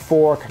a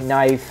fork,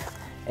 knife,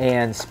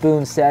 and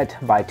spoon set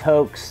by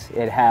Tokes.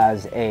 It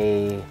has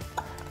a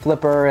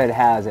flipper. It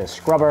has a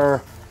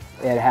scrubber.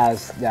 It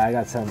has, I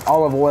got some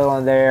olive oil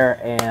in there,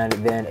 and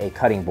then a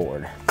cutting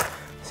board.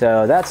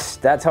 So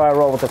that's how I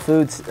roll with the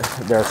foods.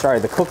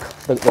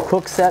 The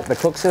cook set, the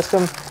cook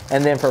system.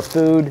 And then for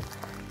food,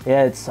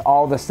 it's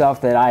all the stuff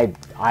that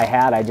I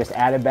had. I just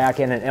added back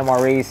in an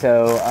MRE.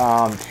 So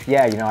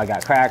yeah, you know, I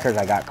got crackers,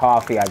 I got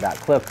coffee, I got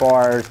Cliff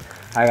Bars,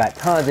 I got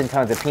tons and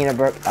tons of peanut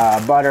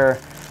butter.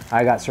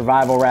 I got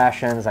survival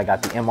rations. I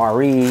got the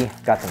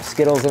MRE. Got some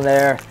Skittles in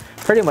there.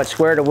 Pretty much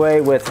squared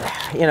away with,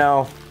 you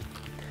know,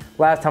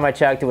 last time I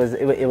checked, it was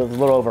a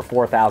little over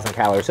 4,000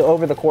 calories. So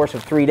over the course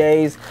of 3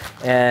 days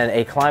and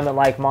a climate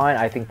like mine,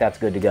 I think that's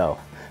good to go.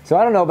 So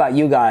I don't know about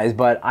you guys,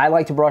 but I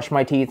like to brush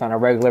my teeth on a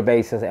regular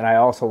basis, and I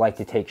also like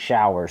to take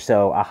showers.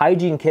 So a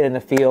hygiene kit in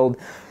the field,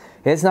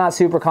 it's not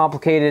super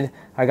complicated.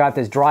 I got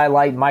this Dry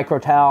Light Micro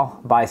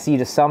Towel by Sea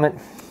to Summit,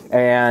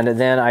 and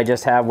then I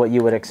just have what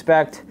you would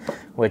expect,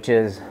 which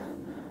is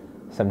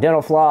some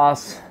dental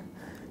floss,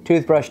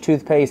 toothbrush,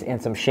 toothpaste,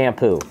 and some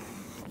shampoo.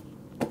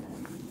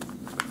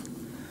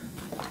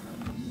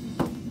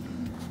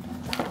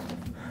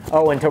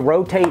 Oh, and to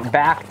rotate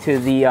back to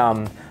the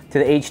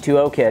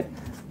H2O kit,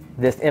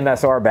 this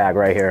MSR bag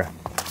right here,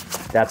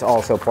 that's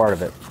also part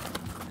of it.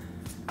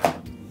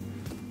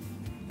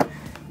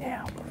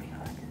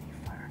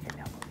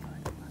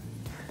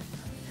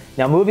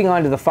 Now moving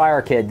on to the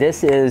fire kit,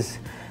 this is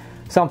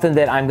something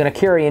that I'm going to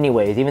carry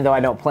anyways. Even though I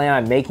don't plan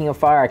on making a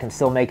fire, I can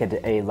still make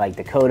a like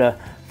Dakota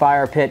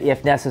fire pit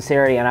if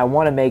necessary, and I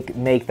want to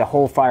make the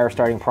whole fire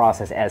starting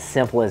process as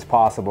simple as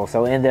possible.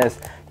 So in this,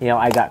 you know,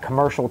 I got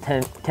commercial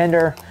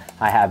tinder,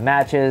 I have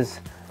matches,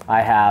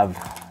 I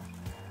have,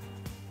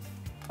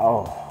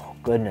 oh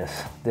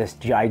goodness, this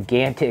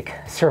gigantic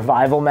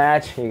survival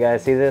match. You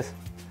guys see this?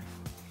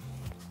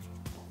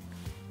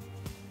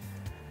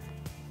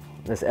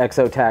 This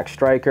Exotac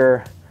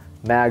striker,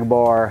 mag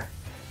bar,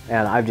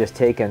 and I've just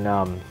taken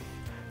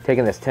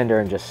this tinder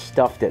and just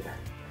stuffed it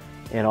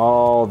in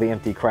all the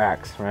empty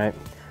cracks, right?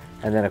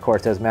 And then of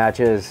course those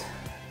matches,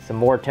 some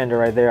more tinder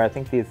right there. I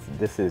think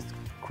this is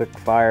quick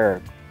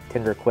fire,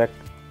 tinder quick,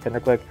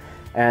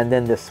 and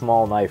then this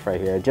small knife right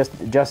here,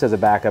 just as a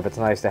backup. It's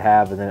nice to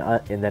have.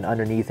 And then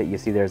underneath it, you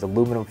see there's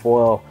aluminum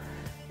foil.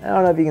 I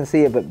don't know if you can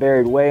see it, but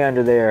buried way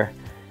under there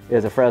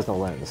is a Fresnel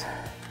lens.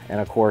 And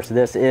of course,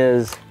 this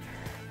is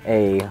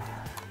a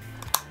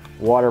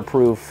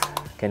waterproof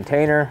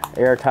container,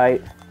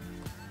 airtight,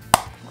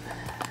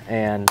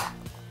 and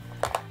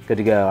good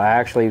to go. I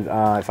actually,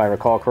 if I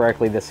recall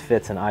correctly, this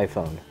fits an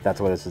iPhone.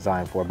 That's what it's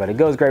designed for, but it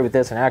goes great with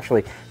this. And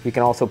actually, you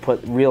can also put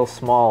real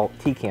small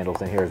tea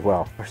candles in here as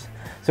well.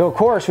 So of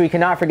course, we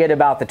cannot forget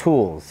about the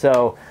tools.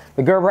 So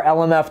the Gerber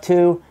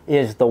LMF2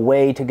 is the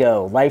way to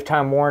go.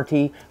 Lifetime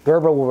warranty.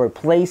 Gerber will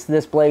replace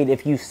this blade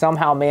if you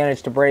somehow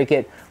manage to break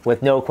it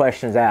with no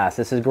questions asked.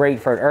 This is great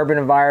for an urban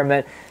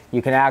environment.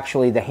 You can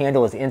actually, the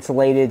handle is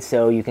insulated,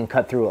 so you can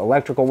cut through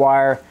electrical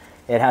wire.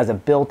 It has a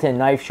built-in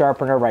knife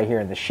sharpener right here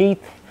in the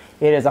sheath.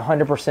 It is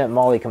 100%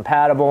 MOLLE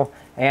compatible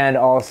and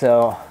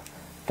also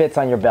fits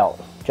on your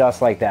belt,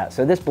 just like that.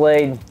 So this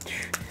blade,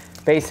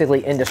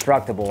 basically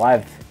indestructible.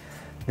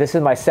 This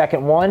is my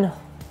second one,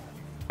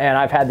 and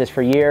I've had this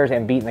for years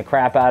and beaten the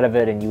crap out of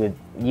it, and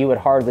you would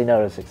hardly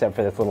notice except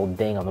for this little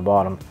ding on the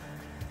bottom.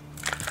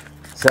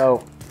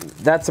 So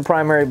that's the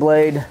primary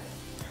blade.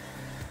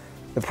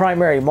 The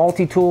primary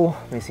multi-tool,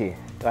 let me see,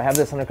 do I have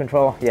this under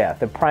control? Yeah,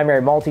 the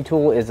primary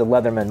multi-tool is the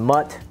Leatherman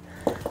Mutt.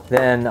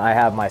 Then I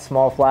have my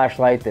small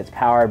flashlight that's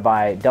powered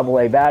by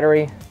AA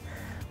battery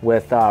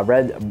with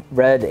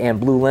red and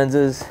blue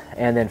lenses.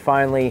 And then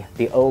finally,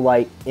 the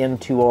Olight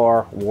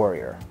M2R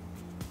Warrior.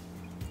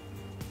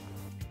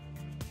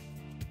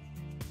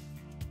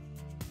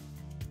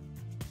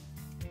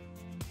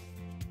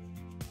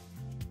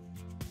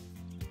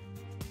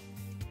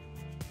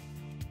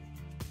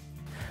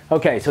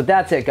 Okay, so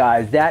that's it,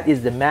 guys. That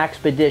is the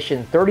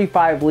Maxpedition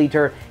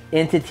 35-liter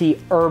Entity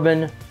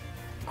Urban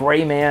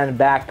Gray Man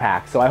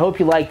backpack. So I hope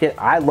you liked it.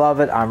 I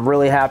love it. I'm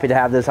really happy to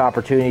have this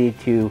opportunity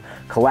to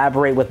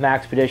collaborate with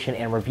Maxpedition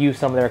and review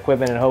some of their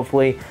equipment, and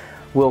hopefully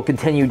we'll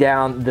continue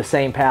down the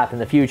same path in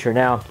the future.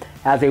 Now,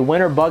 as a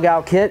winter bug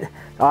out kit,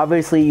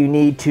 obviously you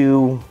need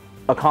to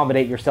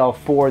accommodate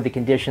yourself for the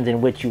conditions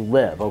in which you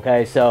live,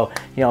 okay? So,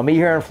 you know, me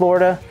here in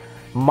Florida,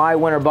 my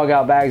winter bug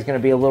out bag is going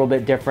to be a little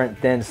bit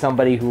different than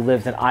somebody who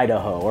lives in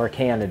Idaho or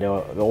Canada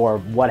or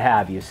what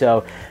have you.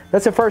 So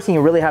that's the first thing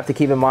you really have to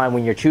keep in mind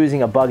when you're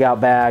choosing a bug out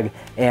bag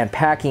and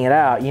packing it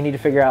out. You need to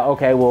figure out,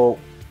 okay, well,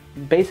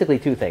 basically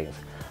two things.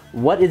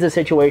 What is the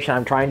situation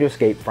I'm trying to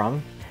escape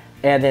from?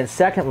 And then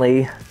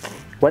secondly,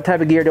 what type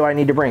of gear do I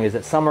need to bring? Is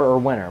it summer or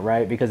winter,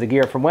 right? Because the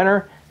gear for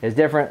winter is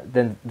different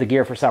than the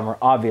gear for summer,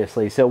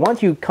 obviously. So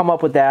once you come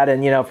up with that,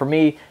 and you know, for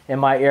me, in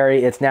my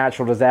area, it's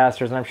natural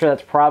disasters, and I'm sure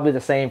that's probably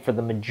the same for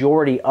the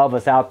majority of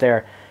us out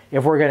there.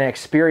 If we're gonna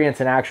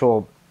experience an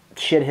actual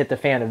shit hit the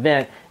fan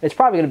event, it's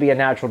probably gonna be a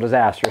natural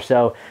disaster.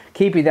 So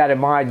keeping that in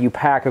mind, you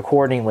pack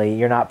accordingly.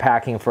 You're not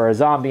packing for a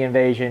zombie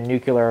invasion,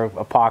 nuclear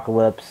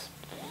apocalypse,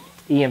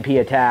 EMP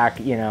attack,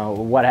 you know,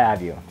 what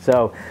have you.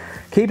 So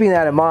keeping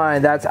that in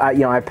mind, that's,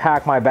 you know, I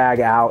pack my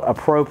bag out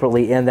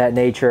appropriately in that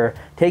nature,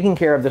 taking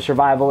care of the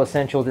survival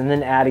essentials, and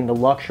then adding the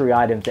luxury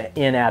items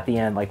in at the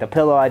end. Like the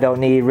pillow I don't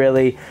need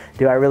really.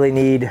 Do I really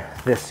need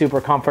this super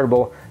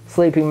comfortable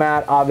sleeping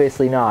mat?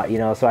 Obviously not, you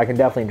know, so I can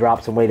definitely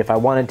drop some weight if I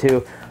wanted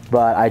to,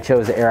 but I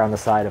chose to err on the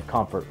side of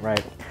comfort,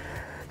 right?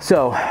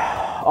 So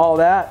all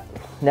that,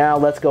 now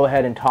let's go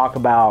ahead and talk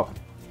about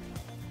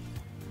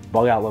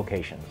bug out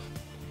locations,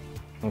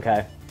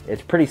 okay?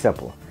 It's pretty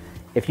simple.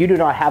 If you do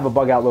not have a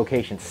bug out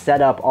location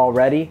set up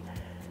already,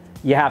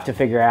 you have to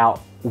figure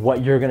out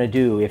what you're gonna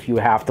do if you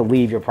have to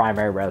leave your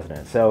primary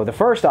residence. So the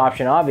first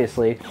option,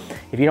 obviously,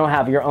 if you don't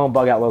have your own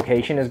bug out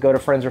location, is go to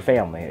friends or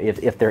family.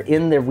 If they're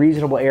in the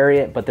reasonable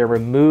area, but they're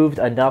removed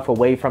enough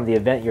away from the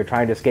event you're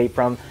trying to escape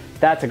from,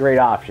 that's a great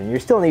option. You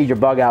still need your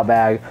bug out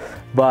bag,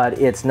 but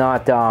it's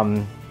not,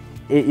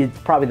 it's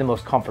probably the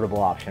most comfortable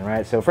option,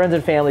 right? So friends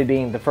and family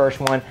being the first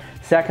one.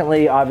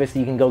 Secondly, obviously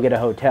you can go get a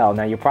hotel.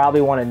 Now you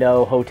probably want to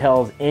know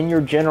hotels in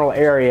your general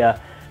area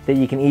that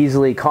you can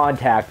easily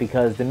contact,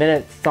 because the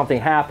minute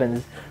something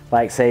happens,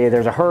 like say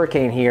there's a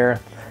hurricane here,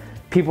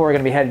 people are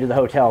going to be headed to the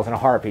hotels in a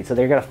heartbeat. So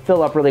they're going to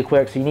fill up really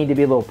quick, so you need to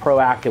be a little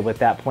proactive with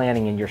that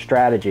planning and your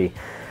strategy.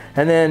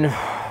 And then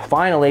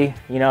finally,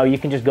 you know, you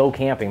can just go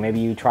camping. Maybe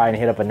you try and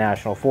hit up a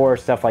national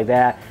forest, stuff like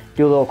that,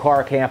 do a little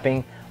car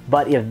camping.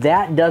 But if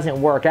that doesn't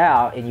work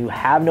out and you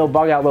have no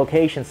bug out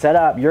location set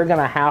up, you're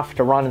gonna have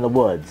to run in the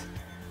woods.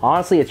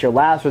 Honestly, it's your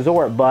last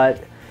resort,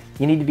 but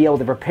you need to be able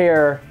to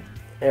prepare,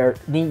 or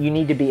you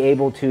need to be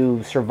able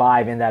to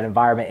survive in that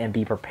environment and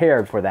be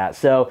prepared for that.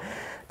 So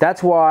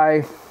that's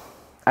why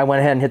I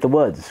went ahead and hit the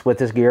woods with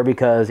this gear,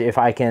 because if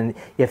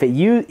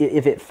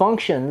it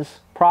functions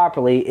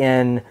properly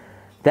in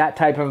that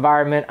type of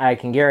environment, I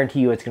can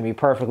guarantee you it's going to be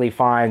perfectly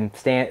fine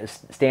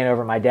staying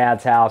over at my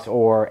dad's house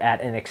or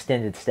at an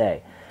extended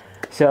stay.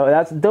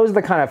 So those are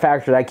the kind of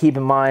factors I keep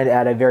in mind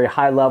at a very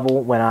high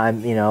level when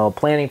I'm, you know,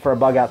 planning for a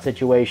bug out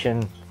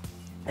situation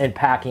and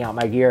packing out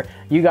my gear.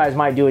 You guys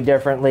might do it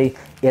differently.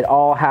 It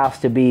all has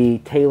to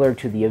be tailored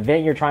to the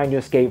event you're trying to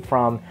escape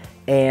from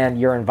and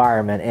your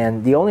environment.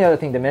 And the only other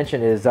thing to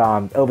mention is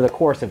over the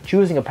course of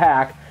choosing a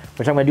pack,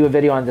 which I'm going to do a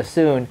video on this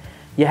soon,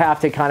 you have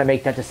to kind of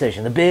make that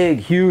decision, the big,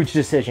 huge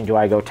decision. Do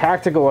I go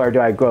tactical or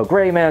do I go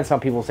gray man? Some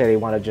people say they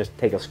want to just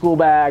take a school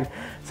bag.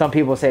 Some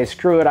people say,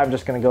 screw it, I'm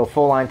just going to go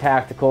full line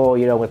tactical,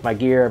 you know, with my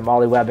gear,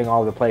 molly webbing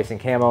all over the place in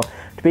camo.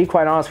 To be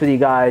quite honest with you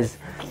guys,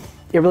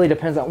 it really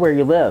depends on where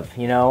you live.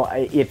 You know,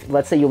 if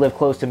let's say you live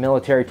close to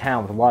military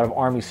town with a lot of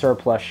Army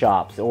surplus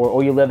shops,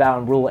 or you live out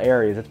in rural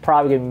areas, it's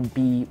probably going to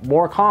be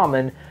more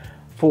common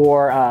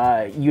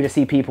for you to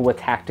see people with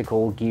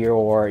tactical gear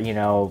or, you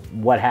know,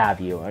 what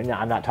have you.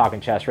 I'm not talking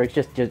chest rigs,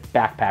 just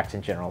backpacks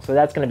in general. So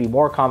that's going to be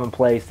more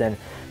commonplace than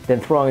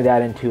throwing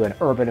that into an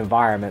urban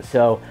environment.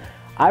 So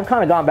I've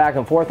kind of gone back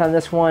and forth on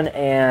this one,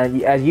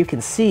 and as you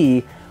can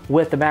see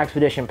with the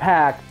Maxpedition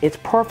pack, it's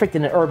perfect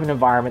in an urban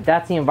environment.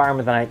 That's the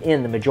environment that I'm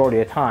in the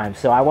majority of the time.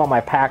 So I want my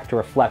pack to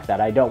reflect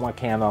that. I don't want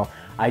camo,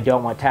 I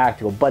don't want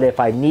tactical, but if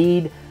I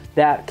need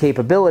that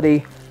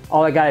capability,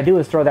 all I gotta do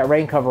is throw that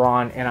rain cover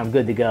on and I'm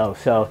good to go.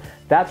 So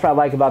that's what I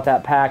like about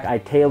that pack. I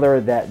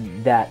tailor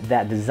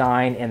that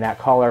design and that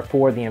color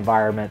for the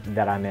environment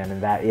that I'm in,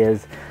 and that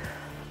is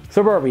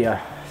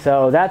suburbia.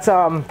 So that's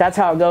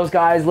how it goes,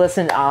 guys.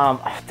 Listen,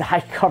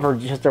 I covered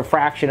just a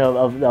fraction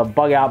of the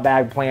bug out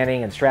bag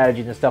planning and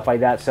strategies and stuff like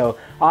that. So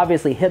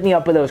obviously hit me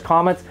up with those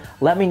comments.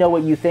 Let me know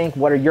what you think.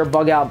 What are your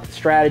bug out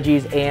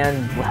strategies?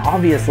 And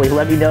obviously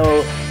let me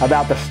know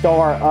about the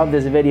star of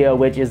this video,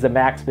 which is the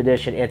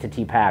Maxpedition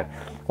Entity Pack.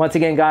 Once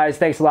again, guys,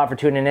 thanks a lot for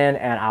tuning in,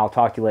 and I'll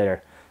talk to you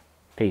later.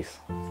 Peace.